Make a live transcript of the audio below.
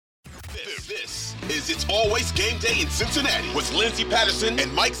This is It's Always Game Day in Cincinnati with Lindsey Patterson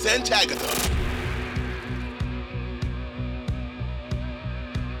and Mike Santagata.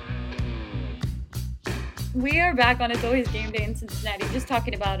 We are back on It's Always Game Day in Cincinnati, just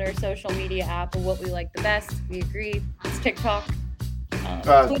talking about our social media app and what we like the best. We agree. It's TikTok.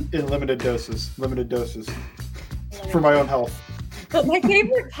 In limited doses for my own health. But my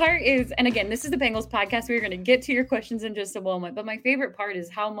favorite part is, and again, this is the Bengals podcast. We're going to get to your questions in just a moment. But my favorite part is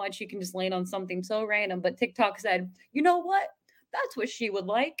how much you can just land on something so random. But TikTok said, you know what? That's what she would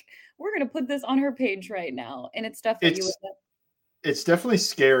like. We're going to put this on her page right now. And it's stuff that you would like. It's definitely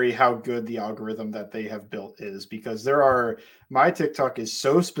scary how good the algorithm that they have built is, because my TikTok is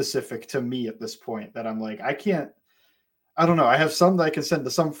so specific to me at this point that I'm like, I don't know. I have some that I can send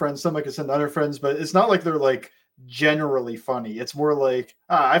to some friends, some I can send to other friends, but it's not like they're like generally funny. It's more like,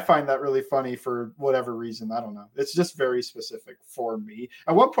 I find that really funny for whatever reason. I don't know. It's just very specific for me.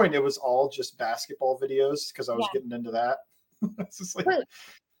 At one point it was all just basketball videos because I was getting into that. It's just like,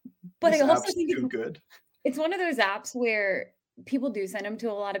 but I also think too good. It's one of those apps where people do send them to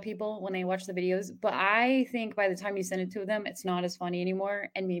a lot of people when they watch the videos, but I think by the time you send it to them, it's not as funny anymore.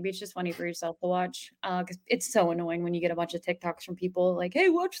 And maybe it's just funny for yourself to watch, because it's so annoying when you get a bunch of TikToks from people like, hey,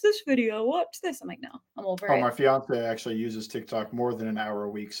 watch this video, watch this. I'm like, no, I'm over it. My fiance actually uses TikTok more than an hour a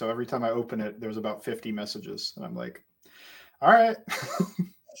week. So every time I open it, there's about 50 messages. And I'm like, all right.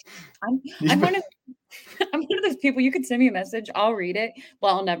 I'm one of those people, you could send me a message, I'll read it, but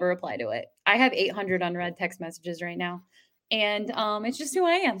I'll never reply to it. I have 800 unread text messages right now. And it's just who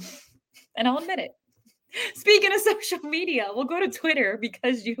I am. And I'll admit it. Speaking of social media, we'll go to Twitter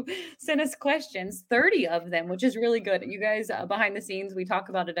because you sent us questions, 30 of them, which is really good. You guys, behind the scenes, we talk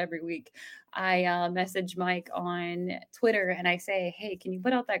about it every week. I message Mike on Twitter and I say, hey, can you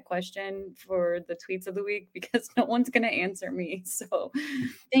put out that question for the tweets of the week? Because no one's going to answer me. So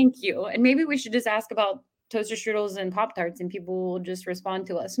thank you. And maybe we should just ask about toaster strudels and Pop-Tarts and people will just respond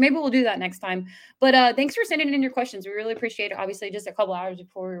to us. Maybe we'll do that next time. But thanks for sending in your questions. We really appreciate it. Obviously, just a couple hours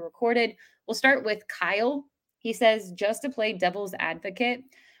before we recorded. We'll start with Kyle. He says, just to play devil's advocate,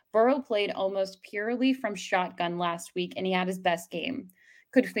 Burrow played almost purely from shotgun last week, and he had his best game.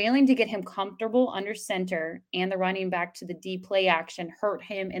 Could failing to get him comfortable under center and the running back to the deep play action hurt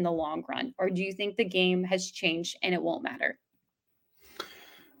him in the long run? Or do you think the game has changed and it won't matter?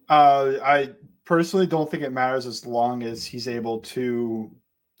 I personally don't think it matters as long as his team's able to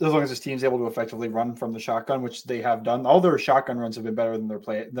effectively run from the shotgun, which they have done. All their shotgun runs have been better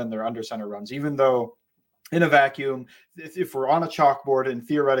than their under center runs, even though in a vacuum, if we're on a chalkboard and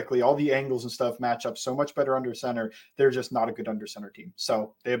theoretically all the angles and stuff match up so much better under center, they're just not a good under center team.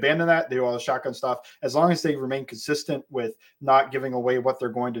 So they abandon that. They do all the shotgun stuff. As long as they remain consistent with not giving away what they're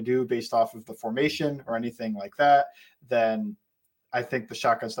going to do based off of the formation or anything like that, then I think the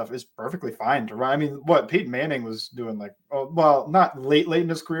shotgun stuff is perfectly fine to run. I mean, what Peyton Manning was doing, not late in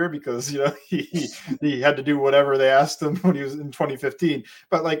his career because he had to do whatever they asked him when he was in 2015.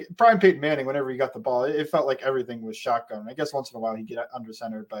 But like prime Peyton Manning, whenever he got the ball, it felt like everything was shotgun. I guess once in a while he'd get under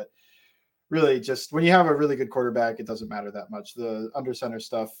center, but really just when you have a really good quarterback, it doesn't matter that much. The under center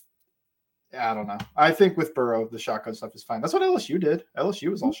stuff, I don't know. I think with Burrow, the shotgun stuff is fine. That's what LSU did.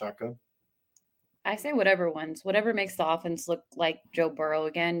 LSU was all shotgun. I say whatever makes the offense look like Joe Burrow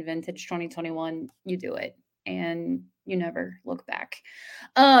again, vintage 2021, you do it and you never look back.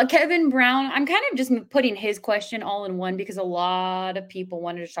 Kevin Brown, I'm kind of just putting his question all in one because a lot of people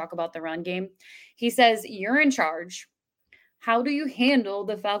wanted to talk about the run game. He says, you're in charge. How do you handle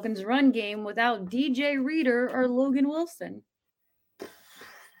the Falcons run game without DJ Reader or Logan Wilson?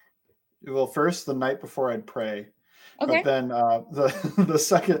 Well, first, the night before I'd pray. Okay. But then the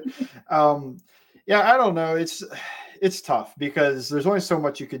second, I don't know. It's tough because there's only so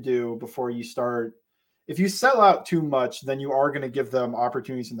much you could do before you start. If you sell out too much, then you are going to give them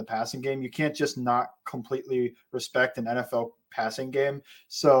opportunities in the passing game. You can't just not completely respect an NFL passing game.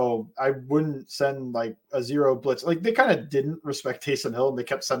 So I wouldn't send like a zero blitz. Like they kind of didn't respect Taysom Hill and they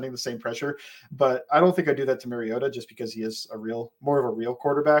kept sending the same pressure. But I don't think I do that to Mariota just because he is more of a real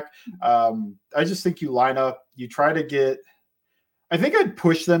quarterback. I just think you line up, you try to get. I think I'd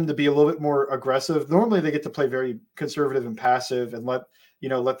push them to be a little bit more aggressive. Normally they get to play very conservative and passive and let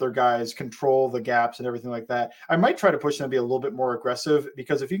their guys control the gaps and everything like that. I might try to push them to be a little bit more aggressive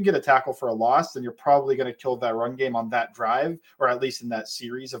because if you can get a tackle for a loss, then you're probably going to kill that run game on that drive or at least in that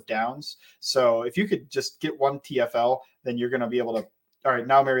series of downs. So if you could just get one TFL, then you're going to be able to, all right,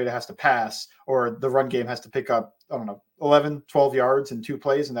 now Mariota has to pass or the run game has to pick up, 11, 12 yards in 2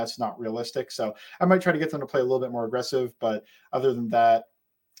 plays, and that's not realistic. So I might try to get them to play a little bit more aggressive, but other than that,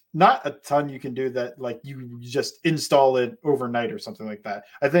 not a ton you can do that like you just install it overnight or something like that.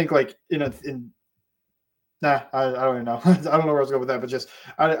 I think like I don't even know. I don't know where I was going with that, but just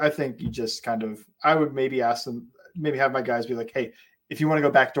I think you just kind of I would maybe ask them, maybe have my guys be like, hey, if you want to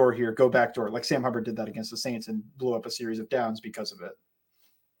go backdoor here, go backdoor. Like Sam Hubbard did that against the Saints and blew up a series of downs because of it.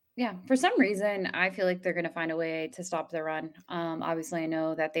 Yeah, for some reason, I feel like they're going to find a way to stop the run. Obviously, I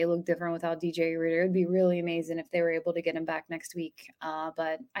know that they look different without DJ Reader. It'd be really amazing if they were able to get him back next week.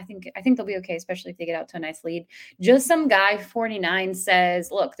 But I think they'll be okay, especially if they get out to a nice lead. Just some guy 49 says,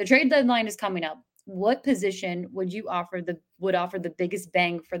 "Look, the trade deadline is coming up. What position would you offer the biggest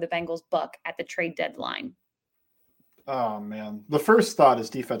bang for the Bengals buck at the trade deadline?" Oh man, the first thought is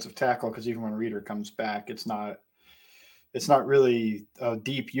defensive tackle because even when Reader comes back, it's not really a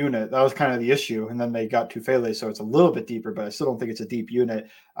deep unit. That was kind of the issue. And then they got Tufele, so it's a little bit deeper, but I still don't think it's a deep unit.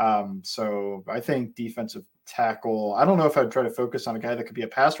 So I think defensive tackle, I don't know if I'd try to focus on a guy that could be a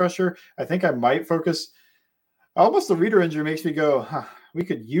pass rusher. I think I might focus. Almost the Reader injury makes me go, we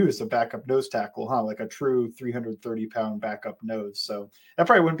could use a backup nose tackle, like a true 330-pound backup nose. So that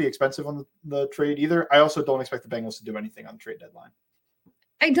probably wouldn't be expensive on the trade either. I also don't expect the Bengals to do anything on the trade deadline.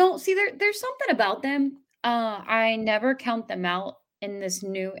 I don't see there's something about them. I never count them out in this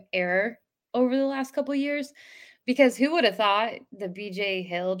new era over the last couple of years because who would have thought the BJ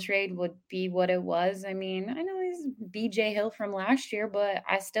Hill trade would be what it was? I mean, I know he's BJ Hill from last year, but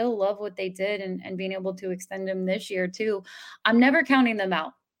I still love what they did and being able to extend him this year too. I'm never counting them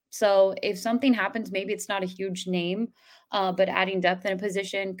out. So if something happens, maybe it's not a huge name, but adding depth in a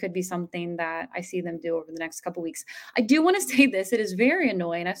position could be something that I see them do over the next couple weeks. I do want to say this. It is very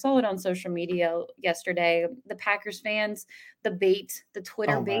annoying. I saw it on social media yesterday. The Packers fans, the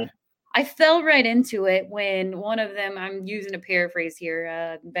Twitter bait. I fell right into it when one of them, I'm using a paraphrase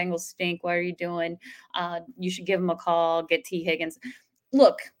here, Bengals stink. What are you doing? You should give them a call, get T. Higgins.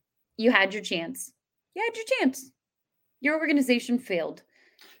 Look, you had your chance. You had your chance. Your organization failed.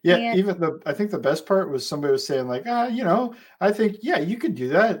 Yeah, I think the best part was somebody was saying like, I think, yeah, you could do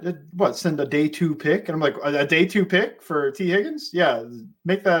that. Send a day 2 pick? And I'm like, a day 2 pick for T. Higgins? Yeah,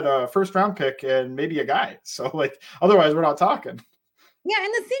 make that first round pick and maybe a guy. So like, otherwise we're not talking. Yeah,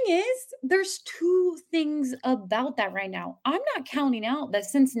 and the thing is, there's two things about that right now. I'm not counting out that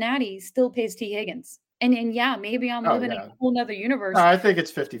Cincinnati still pays T. Higgins. And yeah, maybe I'm living in a whole nother universe. No, I think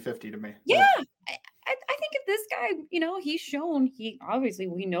it's 50-50 to me. Yeah. I think if this guy, he's shown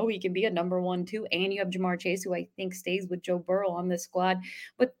we know he can be a number 1, 2, and you have Jamar Chase, who I think stays with Joe Burrow on this squad,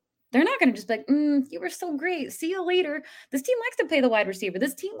 but they're not going to just be like, you were so great. See you later. This team likes to pay the wide receiver.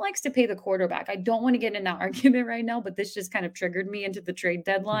 This team likes to pay the quarterback. I don't want to get in that argument right now, but this just kind of triggered me into the trade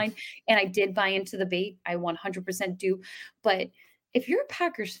deadline. And I did buy into the bait. I 100% do. But if you're a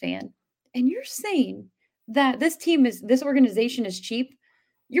Packers fan and you're saying that this organization is cheap,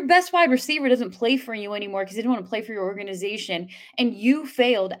 your best wide receiver doesn't play for you anymore because he didn't want to play for your organization. And you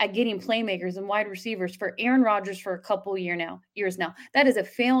failed at getting playmakers and wide receivers for Aaron Rodgers for a couple years now. That is a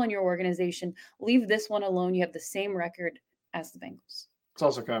fail in your organization. Leave this one alone. You have the same record as the Bengals. It's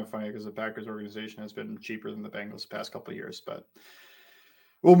also kind of funny because the Packers organization has been cheaper than the Bengals the past couple of years, but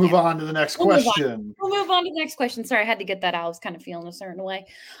we'll move on to the next question. We'll move on to the next question. Sorry, I had to get that out. I was kind of feeling a certain way.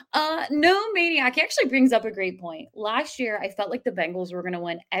 No Maniac actually brings up a great point. Last year, I felt like the Bengals were going to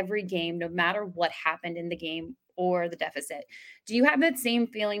win every game, no matter what happened in the game or the deficit. Do you have that same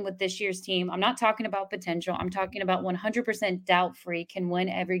feeling with this year's team? I'm not talking about potential. I'm talking about 100% doubt-free, can win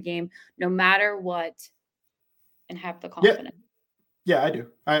every game, no matter what, and have the confidence. Yeah, I do.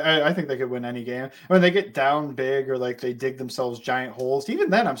 I think they could win any game. When they get down big or like they dig themselves giant holes,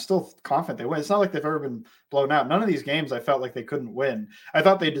 even then I'm still confident they win. It's not like they've ever been blown out. None of these games I felt like they couldn't win. I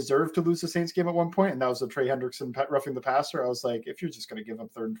thought they deserved to lose the Saints game at one point, and that was the Trey Hendrickson roughing the passer. I was like, if you're just going to give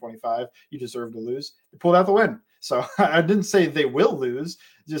up 3rd and 25, you deserve to lose. They pulled out the win. So I didn't say they will lose,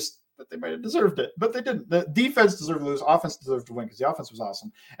 just that they might have deserved it, but they didn't. The defense deserved to lose. Offense deserved to win because the offense was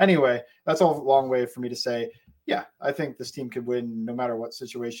awesome. Anyway, that's all a long way for me to say, yeah, I think this team could win no matter what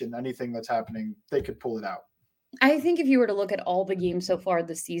situation, anything that's happening, they could pull it out. I think if you were to look at all the games so far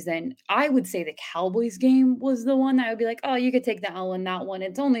this season, I would say the Cowboys game was the one that I would be like, oh, you could take the L in that one.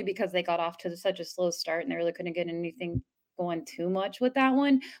 It's only because they got off to such a slow start and they really couldn't get anything going too much with that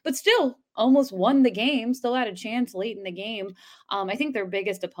one, but still almost won the game, still had a chance late in the game. I think their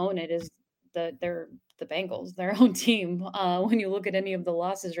biggest opponent is the Bengals, their own team. When you look at any of the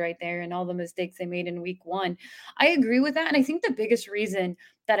losses right there and all the mistakes they made in week 1, I agree with that. And I think the biggest reason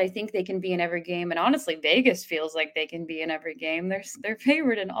that I think they can be in every game, and honestly, Vegas feels like they can be in every game. They're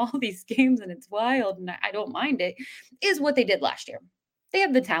favored in all these games, and it's wild, and I don't mind it, is what they did last year. They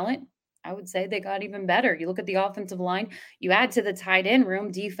have the talent. I would say they got even better. You look at the offensive line, you add to the tight end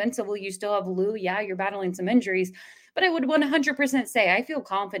room, defensively, you still have Lou. Yeah, you're battling some injuries, but I would 100% say I feel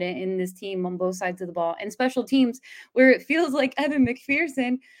confident in this team on both sides of the ball. And special teams, where it feels like Evan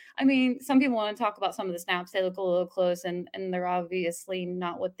McPherson, I mean, some people want to talk about some of the snaps. They look a little close, and they're obviously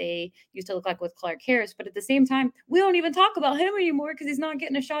not what they used to look like with Clark Harris. But at the same time, we don't even talk about him anymore because he's not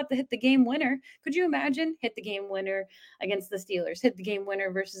getting a shot to hit the game winner. Could you imagine? Hit the game winner against the Steelers, hit the game winner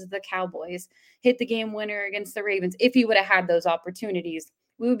versus the Cowboys, hit the game winner against the Ravens. If he would have had those opportunities,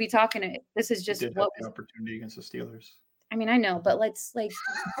 we would be talking. This is just what was the opportunity against the Steelers. I mean, I know, but let's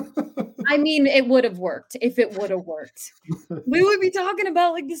I mean, it would have worked if it would have worked. We would be talking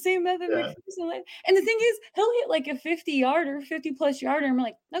about like the same Evan McPherson. And the thing is, he'll hit like a 50-yarder, 50-plus yarder. And I'm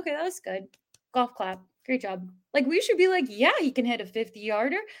like, okay, that was good. Golf clap. Great job. Like, we should be like, yeah, he can hit a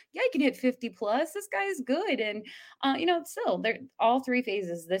 50-yarder. Yeah, he can hit 50-plus. This guy is good. And, still, they're all three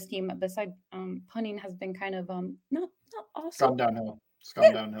phases. This team, beside punting, has been kind of not awesome. It's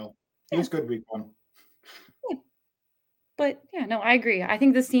gone downhill. He was good week one. Yeah. But yeah, no, I agree. I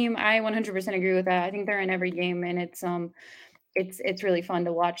think this team, I 100% agree with that. I think they're in every game, and it's really fun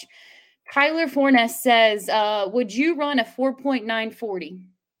to watch. Kyler Fornes says, would you run a 4.940?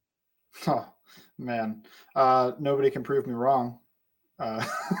 Oh, man. Nobody can prove me wrong. Unless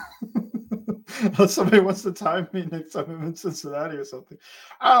somebody wants to time me next time I'm in Cincinnati or something.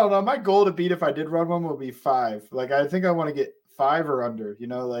 I don't know. My goal to beat if I did run one would be 5. Like, I think I want to get 5 or under,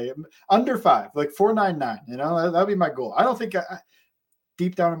 like under 5, like 4.99, that'd be my goal. I don't think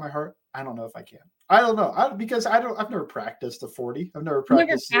deep down in my heart, I don't know if I can. I don't know. Because I've never practiced a 40. I've never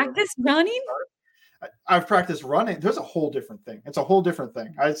practiced running. I've practiced running. There's a whole different thing. It's a whole different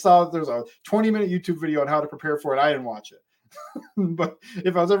thing. I saw there's a 20-minute YouTube video on how to prepare for it. I didn't watch it. But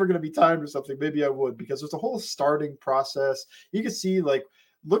if I was ever going to be timed or something, maybe I would, because there's a whole starting process. You can see, like,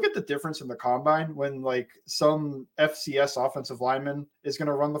 look at the difference in the combine when like some FCS offensive lineman is going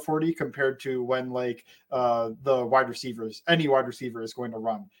to run the 40 compared to when like the wide receivers, any wide receiver is going to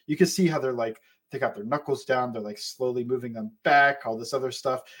run. You can see how they're like, they got their knuckles down. They're like slowly moving them back, all this other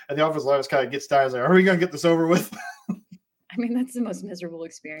stuff. And the offensive lineman kind of gets down. He's like, are we going to get this over with? I mean, that's the most miserable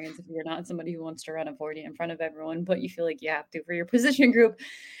experience if you're not somebody who wants to run a 40 in front of everyone, but you feel like you have to for your position group.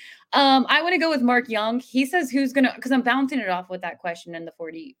 I want to go with Mark Young. He says because I'm bouncing it off with that question in the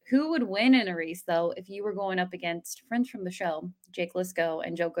 40. Who would win in a race, though, if you were going up against friends from the show, Jake Liscow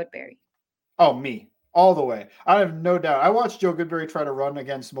and Joe Goodberry? Oh, me. All the way. I have no doubt. I watched Joe Goodberry try to run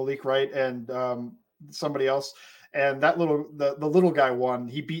against Malik Wright and somebody else. And that the little guy won.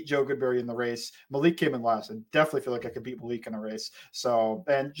 He beat Joe Goodberry in the race. Malik came in last. I definitely feel like I could beat Malik in a race. So,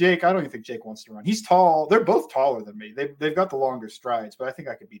 and Jake, I don't even think Jake wants to run. He's tall. They're both taller than me. They've got the longer strides, but I think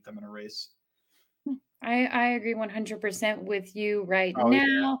I could beat them in a race. I agree 100% with you right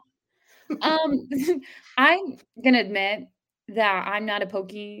now. Yeah. I'm gonna admit that I'm not a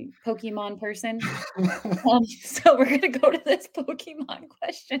Pokemon person. So we're gonna go to this Pokemon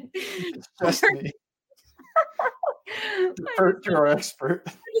question. Just me. To our expert.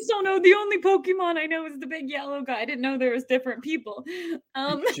 I just don't know. The only Pokemon I know is the big yellow guy. I didn't know there was different people. Yeah.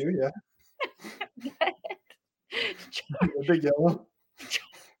 The big yellow.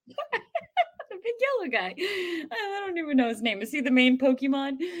 The big yellow guy. I don't even know his name. Is he the main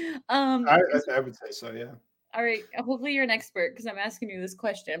Pokemon? I would say so, yeah. All right. Hopefully you're an expert because I'm asking you this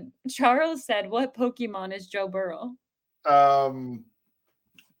question. Charles said, what Pokemon is Joe Burrow?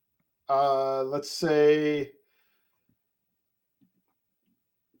 Let's say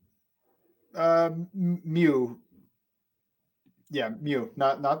Mew. Yeah, Mew.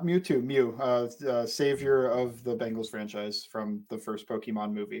 Not Mewtwo, Mew. Savior of the Bengals franchise from the first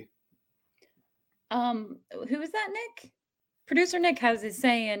Pokemon movie. Who is that, Nick? Producer Nick has his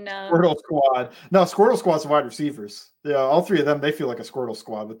saying Squirtle Squad. No, Squirtle Squad's wide receivers. Yeah, all three of them, they feel like a Squirtle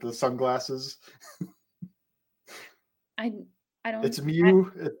Squad with the sunglasses. I don't. It's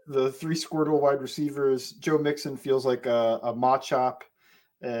Mew, the 3 Squirtle wide receivers. Joe Mixon feels like a Machop,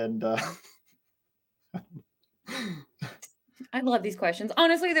 and I love these questions.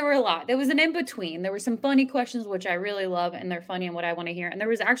 Honestly, there were a lot. There was an in-between. There were some funny questions, which I really love, and they're funny and what I want to hear. And there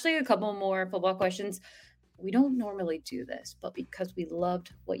was actually a couple more football questions. We don't normally do this, but because we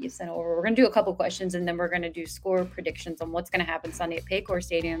loved what you sent over, we're going to do a couple questions, and then we're going to do score predictions on what's going to happen Sunday at Paycor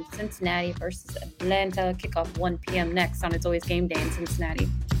Stadium, Cincinnati versus Atlanta. Kickoff 1 p.m. next on It's Always Game Day in Cincinnati.